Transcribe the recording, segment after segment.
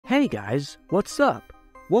Hey guys, what's up?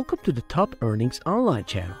 Welcome to the Top Earnings Online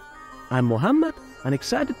channel. I'm Mohammed and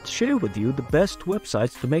excited to share with you the best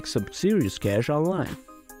websites to make some serious cash online.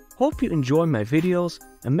 Hope you enjoy my videos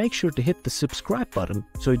and make sure to hit the subscribe button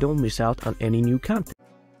so you don't miss out on any new content.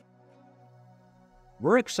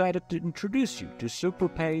 We're excited to introduce you to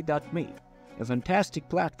Superpay.me, a fantastic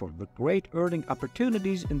platform with great earning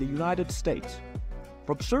opportunities in the United States.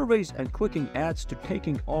 From surveys and clicking ads to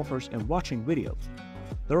taking offers and watching videos,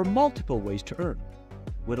 there are multiple ways to earn.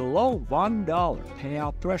 With a low $1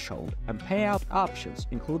 payout threshold and payout options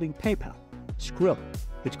including PayPal, Skrill,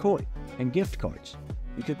 Bitcoin, and gift cards,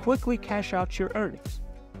 you can quickly cash out your earnings.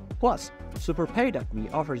 Plus, Superpay.me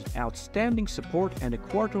offers outstanding support and a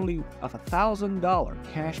quarterly of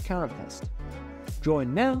 $1,000 cash contest.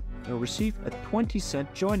 Join now and receive a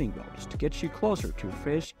 20-cent joining bonus to get you closer to your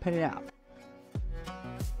first payout.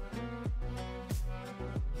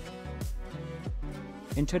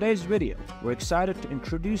 In today's video, we're excited to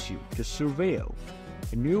introduce you to Surveo,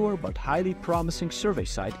 a newer but highly promising survey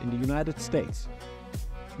site in the United States.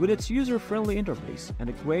 With its user-friendly interface and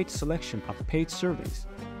a great selection of paid surveys,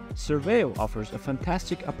 Surveo offers a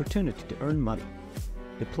fantastic opportunity to earn money.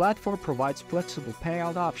 The platform provides flexible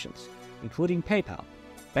payout options, including PayPal,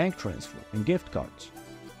 bank transfer, and gift cards.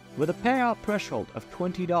 With a payout threshold of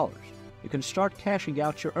 $20, you can start cashing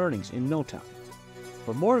out your earnings in no time.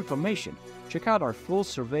 For more information, check out our full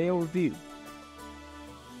Surveo review.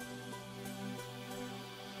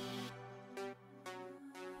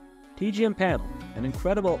 TGM Panel, an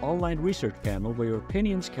incredible online research panel where your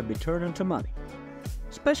opinions can be turned into money.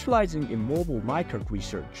 Specializing in mobile market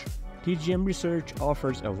research, TGM Research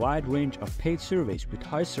offers a wide range of paid surveys with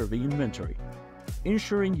high survey inventory,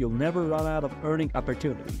 ensuring you'll never run out of earning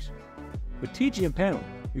opportunities. With TGM Panel,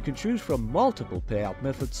 you can choose from multiple payout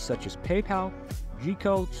methods such as PayPal,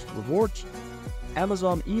 G-Codes, rewards,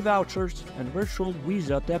 Amazon e-vouchers, and virtual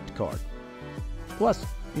Visa debit card. Plus,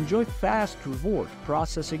 enjoy fast reward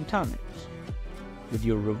processing times, with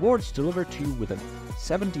your rewards delivered to you within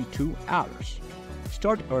 72 hours.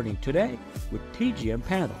 Start earning today with TGM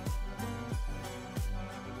Panel.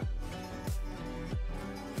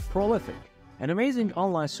 Prolific, an amazing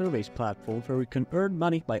online surveys platform where you can earn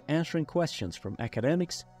money by answering questions from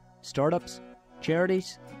academics, startups,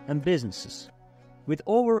 charities, and businesses. With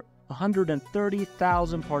over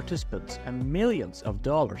 130,000 participants and millions of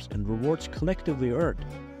dollars in rewards collectively earned,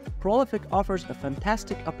 Prolific offers a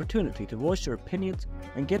fantastic opportunity to voice your opinions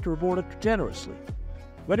and get rewarded generously.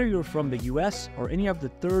 Whether you're from the US or any of the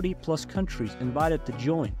 30+ countries invited to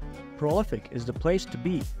join, Prolific is the place to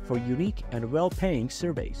be for unique and well-paying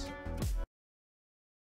surveys.